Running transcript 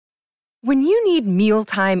When you need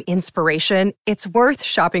mealtime inspiration, it's worth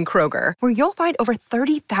shopping Kroger, where you'll find over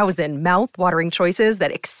 30,000 mouth-watering choices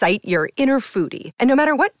that excite your inner foodie. And no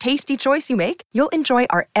matter what tasty choice you make, you'll enjoy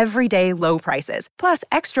our everyday low prices, plus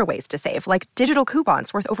extra ways to save, like digital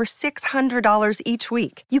coupons worth over $600 each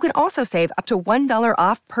week. You can also save up to $1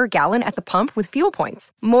 off per gallon at the pump with fuel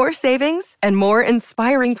points. More savings and more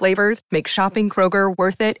inspiring flavors make shopping Kroger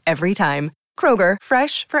worth it every time. Kroger,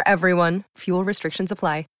 fresh for everyone. Fuel restrictions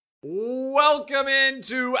apply. Welcome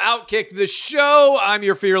into Outkick the Show. I'm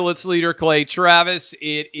your fearless leader, Clay Travis.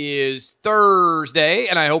 It is Thursday,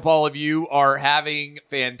 and I hope all of you are having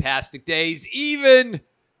fantastic days, even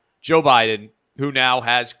Joe Biden, who now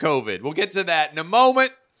has COVID. We'll get to that in a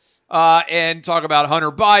moment and talk about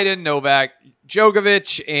Hunter Biden, Novak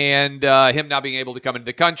Djokovic, and him not being able to come into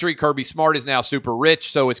the country. Kirby Smart is now super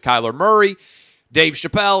rich, so is Kyler Murray. Dave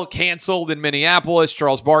Chappelle canceled in Minneapolis.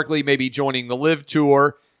 Charles Barkley may be joining the Live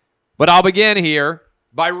Tour. But I'll begin here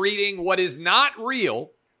by reading what is not real,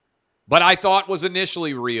 but I thought was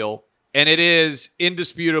initially real, and it is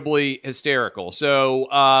indisputably hysterical. So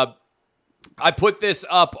I put this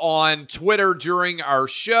up on Twitter during our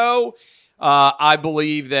show. I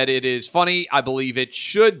believe that it is funny. I believe it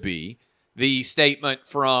should be the statement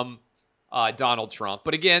from Donald Trump.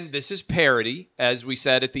 But again, this is parody, as we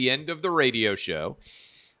said at the end of the radio show.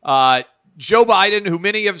 Joe Biden, who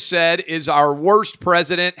many have said is our worst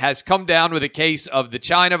president, has come down with a case of the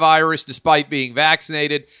China virus despite being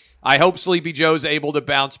vaccinated. I hope Sleepy Joe's able to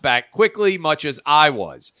bounce back quickly, much as I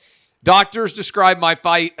was. Doctors describe my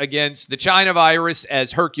fight against the China virus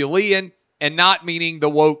as Herculean, and not meaning the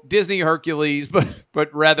woke Disney Hercules,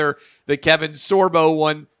 but rather the Kevin Sorbo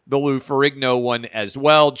one, the Lou Ferrigno one as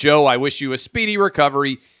well. Joe, I wish you a speedy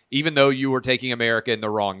recovery. Even though you were taking America in the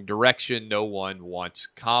wrong direction, no one wants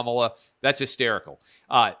Kamala. That's hysterical.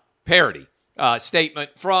 Parody statement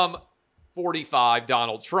from 45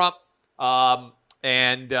 Donald Trump.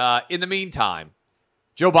 And in the meantime,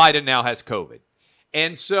 Joe Biden now has COVID.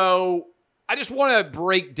 And so I just want to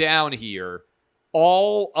break down here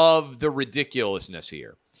all of the ridiculousness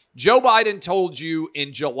here. Joe Biden told you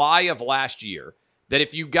in July of last year that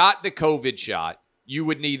if you got the COVID shot, you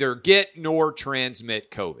would neither get nor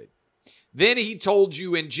transmit COVID. Then he told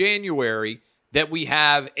you in January that we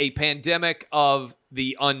have a pandemic of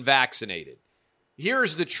the unvaccinated.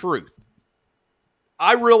 Here's the truth.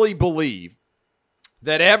 I really believe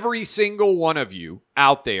that every single one of you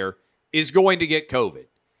out there is going to get COVID.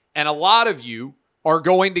 And a lot of you are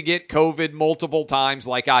going to get COVID multiple times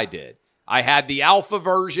like I did. I had the alpha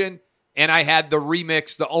version and I had the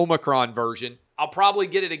remix, the Omicron version. I'll probably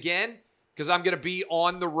get it again because I'm going to be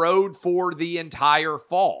on the road for the entire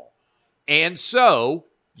fall. And so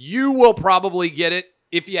you will probably get it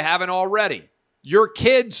if you haven't already. Your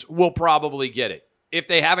kids will probably get it if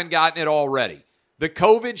they haven't gotten it already. The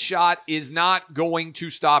COVID shot is not going to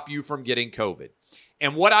stop you from getting COVID.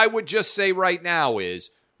 And what I would just say right now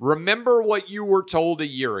is, remember what you were told a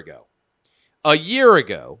year ago. A year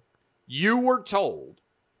ago, you were told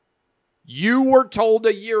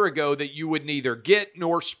a year ago that you would neither get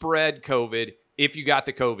nor spread COVID if you got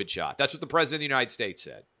the COVID shot. That's what the President of the United States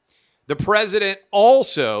said. The President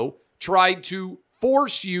also tried to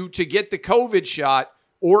force you to get the COVID shot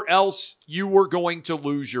or else you were going to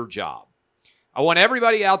lose your job. I want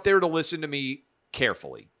everybody out there to listen to me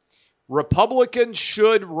carefully. Republicans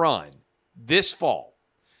should run this fall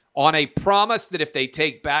on a promise that if they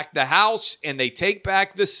take back the House and they take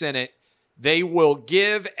back the Senate, they will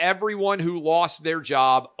give everyone who lost their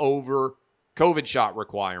job over COVID shot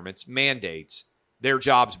requirements, mandates, their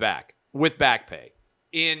jobs back with back pay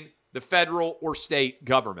in the federal or state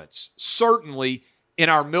governments. Certainly in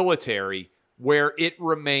our military, where it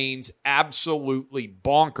remains absolutely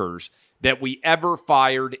bonkers that we ever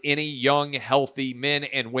fired any young, healthy men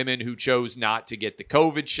and women who chose not to get the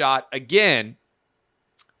COVID shot. Again,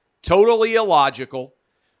 totally illogical.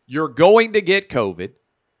 You're going to get COVID.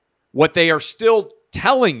 What they are still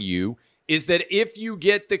telling you is that if you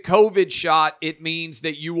get the COVID shot, it means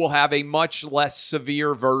that you will have a much less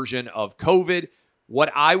severe version of COVID. What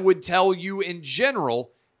I would tell you in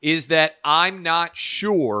general is that I'm not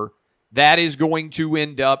sure that is going to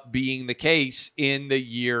end up being the case in the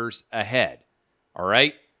years ahead. All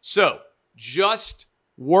right? So just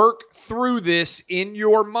work through this in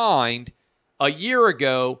your mind. A year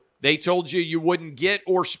ago, they told you wouldn't get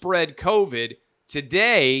or spread COVID.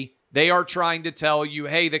 Today, they are trying to tell you,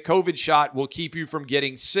 hey, the COVID shot will keep you from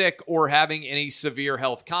getting sick or having any severe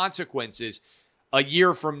health consequences. A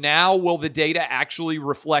year from now, will the data actually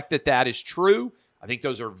reflect that that is true? I think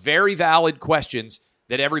those are very valid questions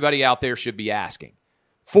that everybody out there should be asking.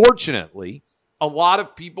 Fortunately, a lot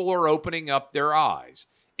of people are opening up their eyes.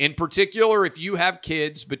 In particular, if you have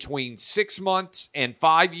kids between 6 months and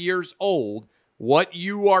 5 years old, what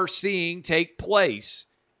you are seeing take place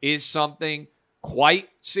is something quite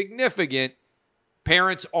significant.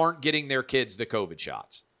 Parents aren't getting their kids the COVID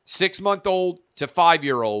shots. 6-month-old to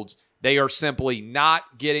 5-year-olds, they are simply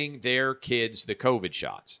not getting their kids the COVID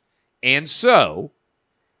shots. And so,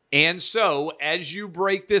 as you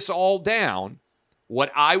break this all down,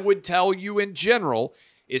 what I would tell you in general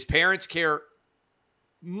is parents care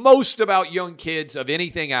most about young kids of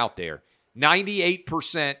anything out there.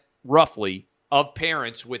 98% roughly of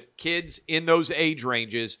parents with kids in those age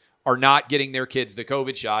ranges are not getting their kids the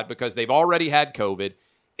COVID shot because they've already had COVID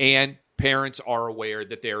and parents are aware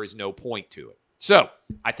that there is no point to it. So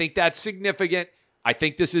I think that's significant. I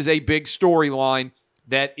think this is a big storyline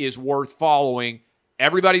that is worth following.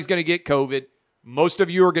 Everybody's going to get COVID. Most of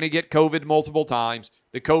you are going to get COVID multiple times.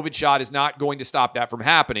 The COVID shot is not going to stop that from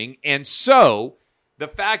happening. And so the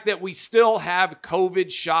fact that we still have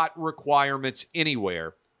COVID shot requirements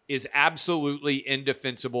anywhere is absolutely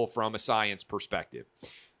indefensible from a science perspective.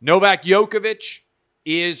 Novak Djokovic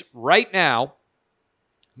is right now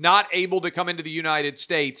not able to come into the United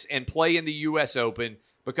States and play in the U.S. Open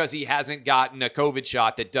because he hasn't gotten a COVID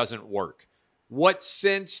shot that doesn't work. What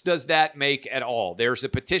sense does that make at all? There's a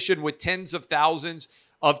petition with tens of thousands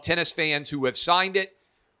of tennis fans who have signed it.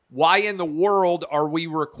 Why in the world are we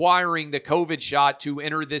requiring the COVID shot to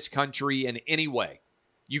enter this country in any way?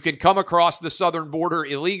 You can come across the southern border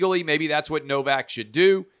illegally. Maybe that's what Novak should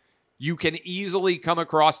do. You can easily come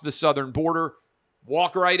across the southern border,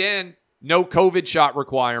 walk right in, no COVID shot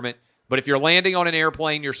requirement. But if you're landing on an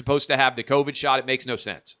airplane, you're supposed to have the COVID shot. It makes no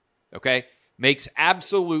sense, okay? Makes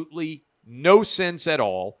absolutely no sense at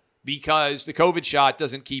all because the COVID shot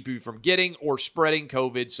doesn't keep you from getting or spreading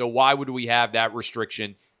COVID. So why would we have that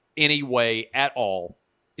restriction anyway at all?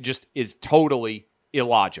 It just is totally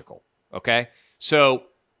illogical, okay? So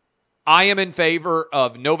I am in favor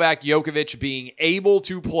of Novak Djokovic being able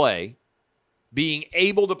to play in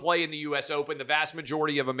the U.S. Open. The vast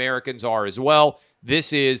majority of Americans are as well.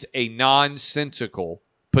 This is a nonsensical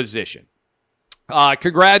position.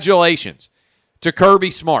 Congratulations to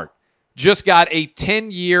Kirby Smart. Just got a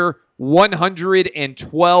 10-year,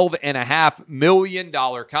 $112.5 million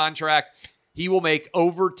contract. He will make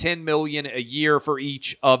over $10 million a year for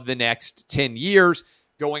each of the next 10 years,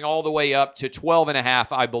 going all the way up to 12.5,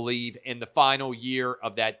 I believe, in the final year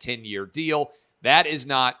of that 10-year deal. That is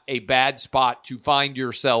not a bad spot to find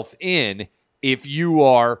yourself in if you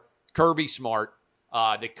are Kirby Smart.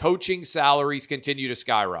 The coaching salaries continue to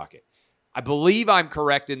skyrocket. I believe I'm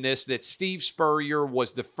correct in this, that Steve Spurrier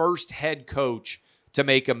was the first head coach to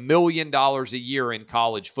make $1 million a year in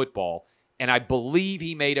college football, and I believe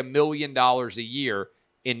he made $1 million a year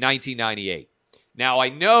in 1998. Now, I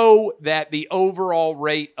know that the overall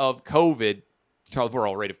rate of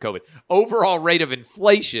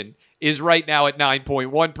inflation is right now at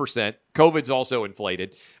 9.1%. COVID's also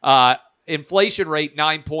inflated. Inflation rate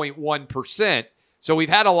 9.1%. So we've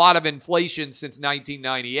had a lot of inflation since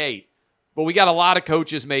 1998, but we got a lot of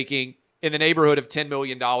coaches making in the neighborhood of $10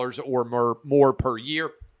 million or more per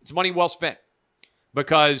year. It's money well spent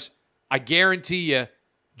because I guarantee you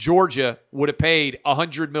Georgia would have paid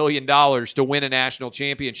 $100 million to win a national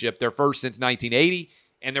championship, their first since 1980,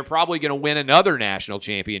 and they're probably going to win another national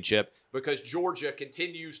championship because Georgia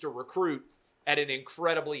continues to recruit at an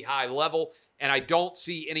incredibly high level, and I don't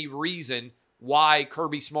see any reason why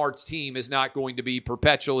Kirby Smart's team is not going to be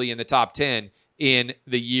perpetually in the top 10 in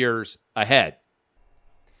the years ahead.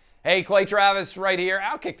 Hey, Clay Travis right here.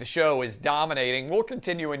 Outkick the Show is dominating. We're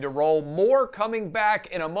continuing to roll. More coming back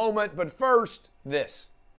in a moment, but first, this.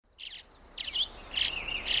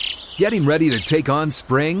 Getting ready to take on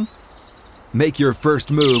spring? Make your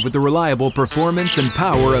first move with the reliable performance and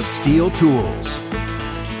power of Steel tools.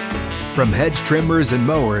 From hedge trimmers and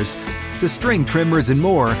mowers to string trimmers and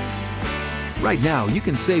more, right now you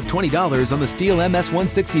can save $20 on the Steel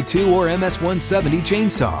MS-162 or MS-170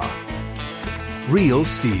 chainsaw. Real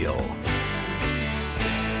Steel.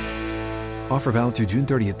 Offer valid through June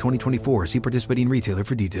 30th, 2024. See participating retailer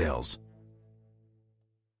for details.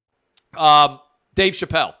 Dave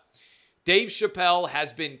Chappelle. Dave Chappelle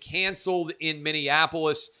has been canceled in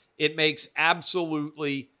Minneapolis. It makes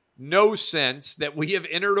absolutely no sense that we have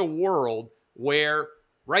entered a world where,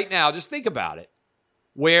 right now, just think about it,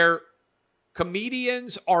 where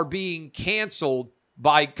comedians are being canceled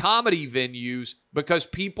by comedy venues because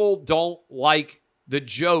people don't like the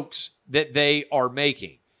jokes that they are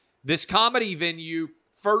making. This comedy venue,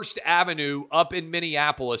 First Avenue up in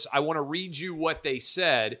Minneapolis, I want to read you what they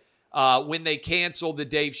said when they canceled the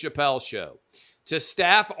Dave Chappelle show. To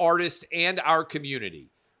staff, artists, and our community,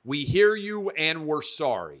 we hear you and we're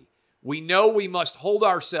sorry. We know we must hold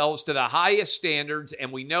ourselves to the highest standards,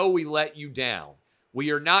 and we know we let you down.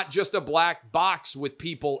 We are not just a black box with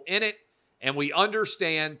people in it, and we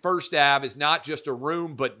understand First Ave is not just a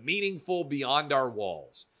room, but meaningful beyond our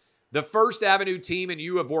walls. The First Avenue team and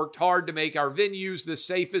you have worked hard to make our venues the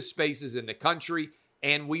safest spaces in the country,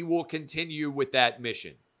 and we will continue with that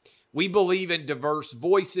mission. We believe in diverse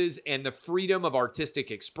voices and the freedom of artistic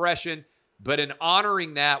expression, but in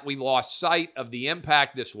honoring that, we lost sight of the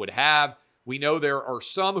impact this would have. We know there are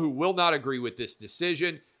some who will not agree with this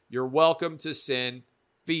decision. You're welcome to send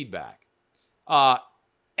feedback.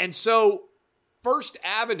 And so First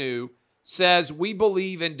Avenue says we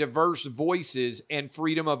believe in diverse voices and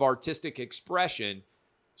freedom of artistic expression,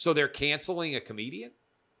 so they're canceling a comedian?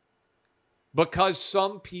 Because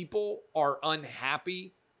some people are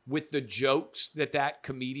unhappy with the jokes that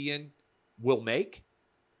comedian will make?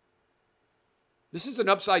 This is an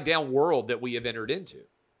upside-down world that we have entered into,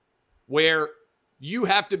 where you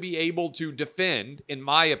have to be able to defend, in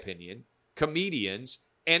my opinion, comedians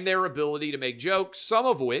and their ability to make jokes, some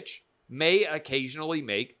of which may occasionally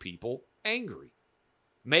make people angry,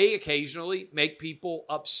 may occasionally make people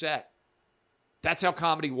upset. That's how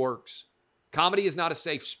comedy works. Comedy is not a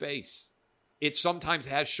safe space. It sometimes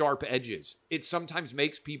has sharp edges. It sometimes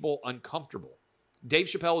makes people uncomfortable. Dave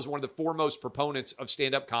Chappelle is one of the foremost proponents of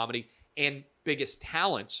stand-up comedy and biggest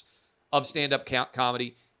talents of stand-up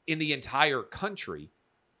comedy in the entire country.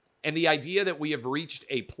 And the idea that we have reached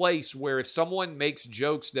a place where if someone makes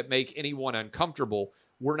jokes that make anyone uncomfortable,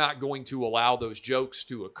 we're not going to allow those jokes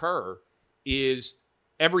to occur is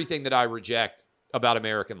everything that I reject about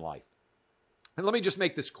American life. And let me just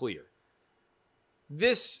make this clear.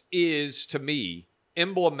 This is, to me,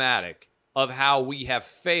 emblematic of how we have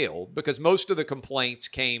failed, because most of the complaints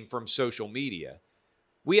came from social media.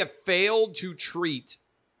 We have failed to treat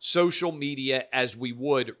social media as we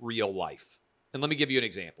would real life. And let me give you an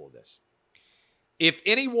example of this. If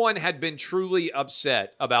anyone had been truly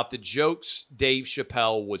upset about the jokes Dave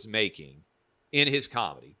Chappelle was making in his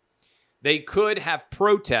comedy, they could have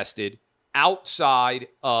protested outside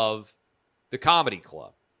of the comedy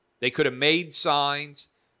club. They could have made signs.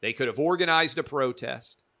 They could have organized a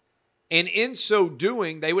protest. And in so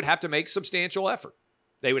doing, they would have to make substantial effort.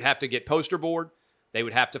 They would have to get poster board. They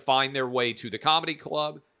would have to find their way to the comedy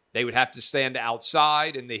club. They would have to stand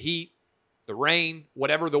outside in the heat, the rain,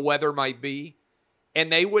 whatever the weather might be.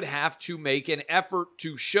 And they would have to make an effort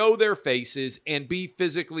to show their faces and be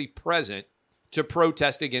physically present to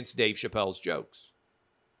protest against Dave Chappelle's jokes.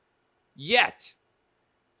 Yet,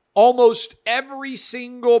 almost every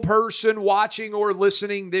single person watching or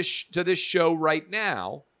listening to this show right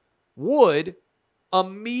now would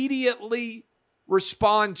immediately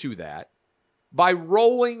respond to that by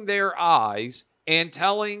rolling their eyes and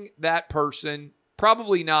telling that person,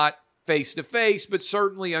 probably not face-to-face, but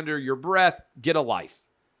certainly under your breath, get a life.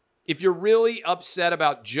 If you're really upset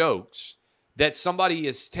about jokes that somebody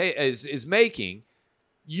is making,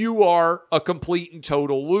 you are a complete and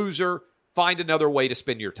total loser. Find another way to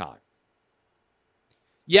spend your time.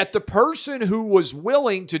 Yet the person who was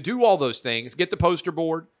willing to do all those things, get the poster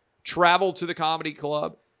board, travel to the comedy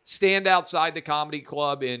club, stand outside the comedy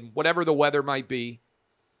club in whatever the weather might be,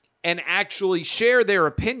 and actually share their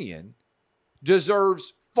opinion,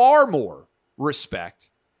 deserves far more respect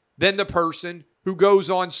than the person who goes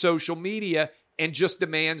on social media and just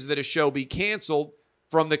demands that a show be canceled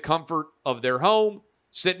from the comfort of their home,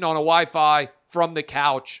 sitting on a Wi-Fi from the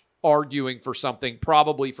couch, arguing for something,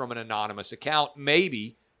 probably from an anonymous account,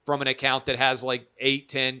 maybe from an account that has like 8,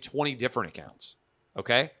 10, 20 different accounts.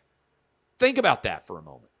 Okay? Think about that for a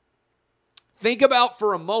moment. Think about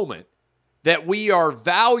for a moment that we are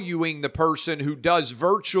valuing the person who does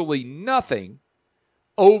virtually nothing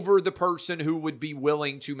over the person who would be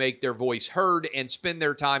willing to make their voice heard and spend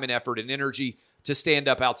their time and effort and energy to stand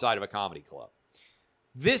up outside of a comedy club.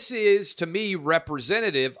 This is, to me,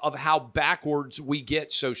 representative of how backwards we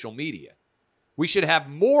get social media. We should have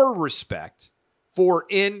more respect for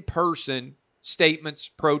in-person statements,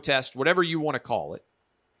 protests, whatever you want to call it,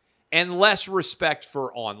 and less respect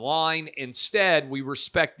for online. Instead, we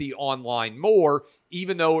respect the online more,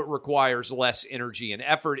 even though it requires less energy and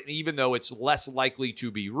effort, and even though it's less likely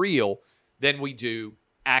to be real than we do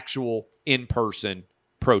actual in-person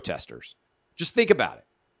protesters. Just think about it.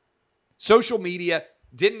 Social media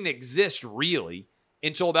didn't exist really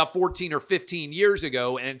until about 14 or 15 years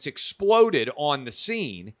ago, and it's exploded on the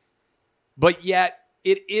scene, but yet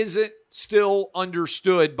it isn't still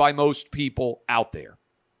understood by most people out there.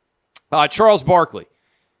 Charles Barkley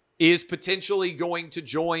is potentially going to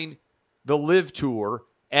join the Live Tour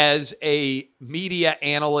as a media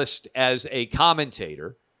analyst, as a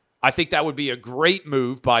commentator. I think that would be a great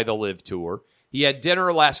move by the Live Tour. He had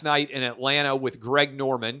dinner last night in Atlanta with Greg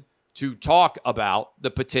Norman to talk about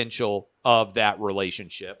the potential of that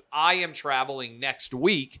relationship. I am traveling next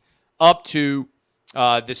week up to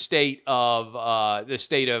the state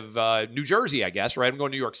of New Jersey, I guess, right? I'm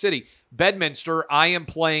going to New York City. Bedminster, I am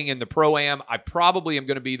playing in the Pro-Am. I probably am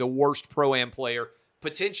going to be the worst Pro-Am player,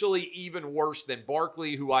 potentially even worse than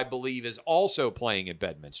Barkley, who I believe is also playing in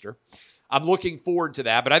Bedminster. I'm looking forward to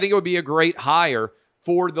that, but I think it would be a great hire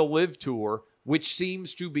for the Live Tour, which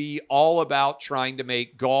seems to be all about trying to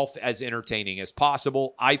make golf as entertaining as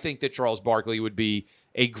possible. I think that Charles Barkley would be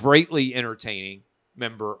a greatly entertaining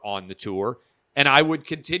member on the tour. And I would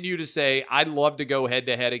continue to say I'd love to go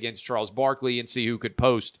head-to-head against Charles Barkley and see who could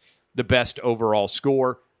post the best overall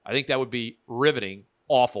score. I think that would be riveting,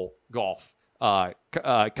 awful golf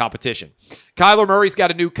competition. Kyler Murray's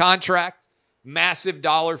got a new contract, massive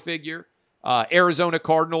dollar figure. Arizona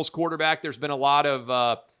Cardinals quarterback. There's been a lot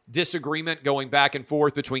of disagreement going back and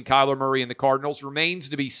forth between Kyler Murray and the Cardinals. Remains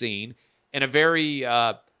to be seen in a very,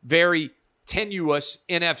 very tenuous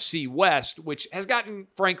NFC West, which has gotten,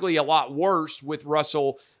 frankly, a lot worse with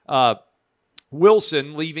Russell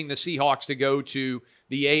Wilson leaving the Seahawks to go to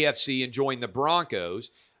the AFC and join the Broncos.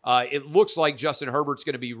 It looks like Justin Herbert's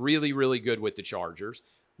going to be really, really good with the Chargers.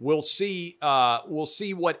 We'll see.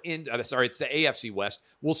 What ends. Sorry, it's the AFC West.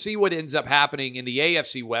 We'll see what ends up happening in the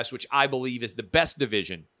AFC West, which I believe is the best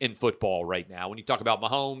division in football right now. When you talk about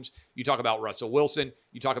Mahomes, you talk about Russell Wilson,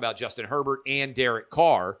 you talk about Justin Herbert and Derek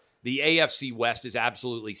Carr. The AFC West is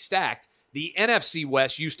absolutely stacked. The NFC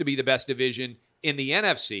West used to be the best division in the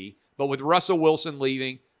NFC, but with Russell Wilson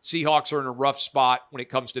leaving, Seahawks are in a rough spot when it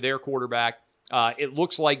comes to their quarterback. It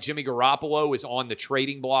looks like Jimmy Garoppolo is on the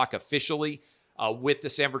trading block officially with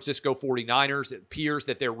the San Francisco 49ers. It appears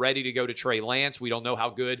that they're ready to go to Trey Lance. We don't know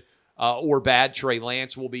how good or bad Trey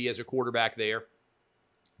Lance will be as a quarterback there.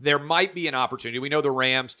 There might be an opportunity. We know the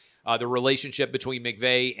Rams, the relationship between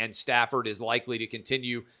McVay and Stafford is likely to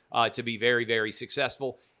continue to be very, very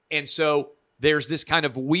successful. And so there's this kind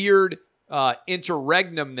of weird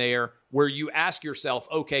interregnum there where you ask yourself,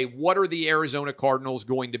 okay, what are the Arizona Cardinals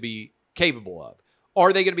going to be capable of?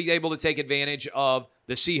 Are they going to be able to take advantage of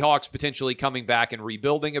the Seahawks potentially coming back and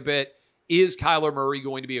rebuilding a bit? Is Kyler Murray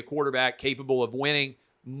going to be a quarterback capable of winning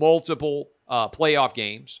multiple playoff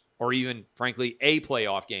games, or even, frankly, a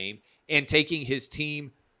playoff game, and taking his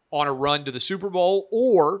team on a run to the Super Bowl?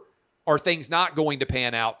 Or are things not going to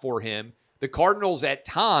pan out for him? The Cardinals at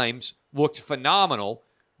times looked phenomenal,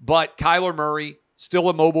 but Kyler Murray, still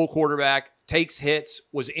a mobile quarterback, takes hits,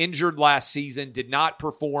 was injured last season, did not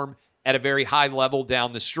perform at a very high level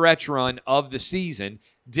down the stretch run of the season,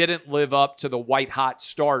 didn't live up to the white-hot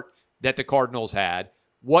start that the Cardinals had.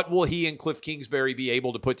 What will he and Cliff Kingsbury be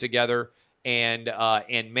able to put together and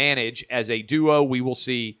manage as a duo? We will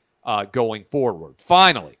see going forward.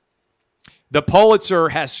 Finally, the Pulitzer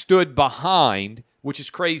has stood behind, which is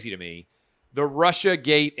crazy to me, the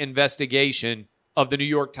Russiagate investigation of the New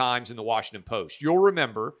York Times and the Washington Post. You'll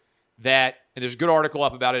remember that, and there's a good article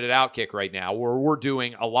up about it at Outkick right now, where we're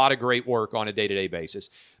doing a lot of great work on a day-to-day basis.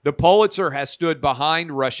 The Pulitzer has stood behind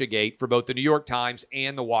Russiagate for both the New York Times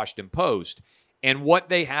and the Washington Post. And what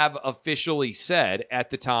they have officially said at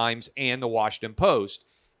the Times and the Washington Post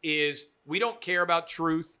is, we don't care about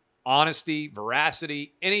truth, honesty,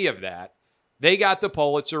 veracity, any of that. They got the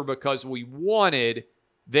Pulitzer because we wanted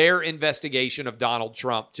their investigation of Donald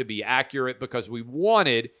Trump to be accurate, because we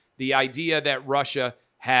wanted the idea that Russia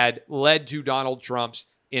had led to Donald Trump's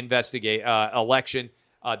election,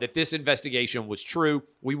 that this investigation was true.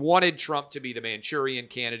 We wanted Trump to be the Manchurian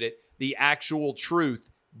candidate. The actual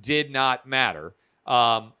truth did not matter.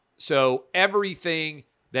 So everything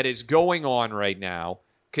that is going on right now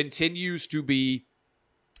continues to be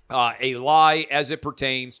a lie as it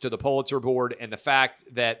pertains to the Pulitzer Board, and the fact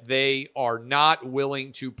that they are not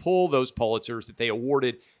willing to pull those Pulitzers that they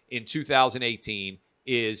awarded in 2018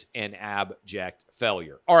 is an abject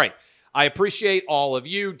failure. All right. I appreciate all of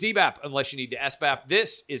you. DBAP, unless you need to SBAP.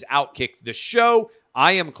 This is Outkick the Show.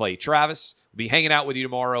 I am Clay Travis. We'll be hanging out with you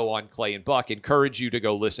tomorrow on Clay and Buck. Encourage you to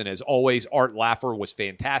go listen. As always, Art Laffer was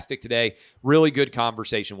fantastic today. Really good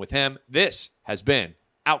conversation with him. This has been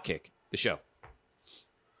Outkick the Show.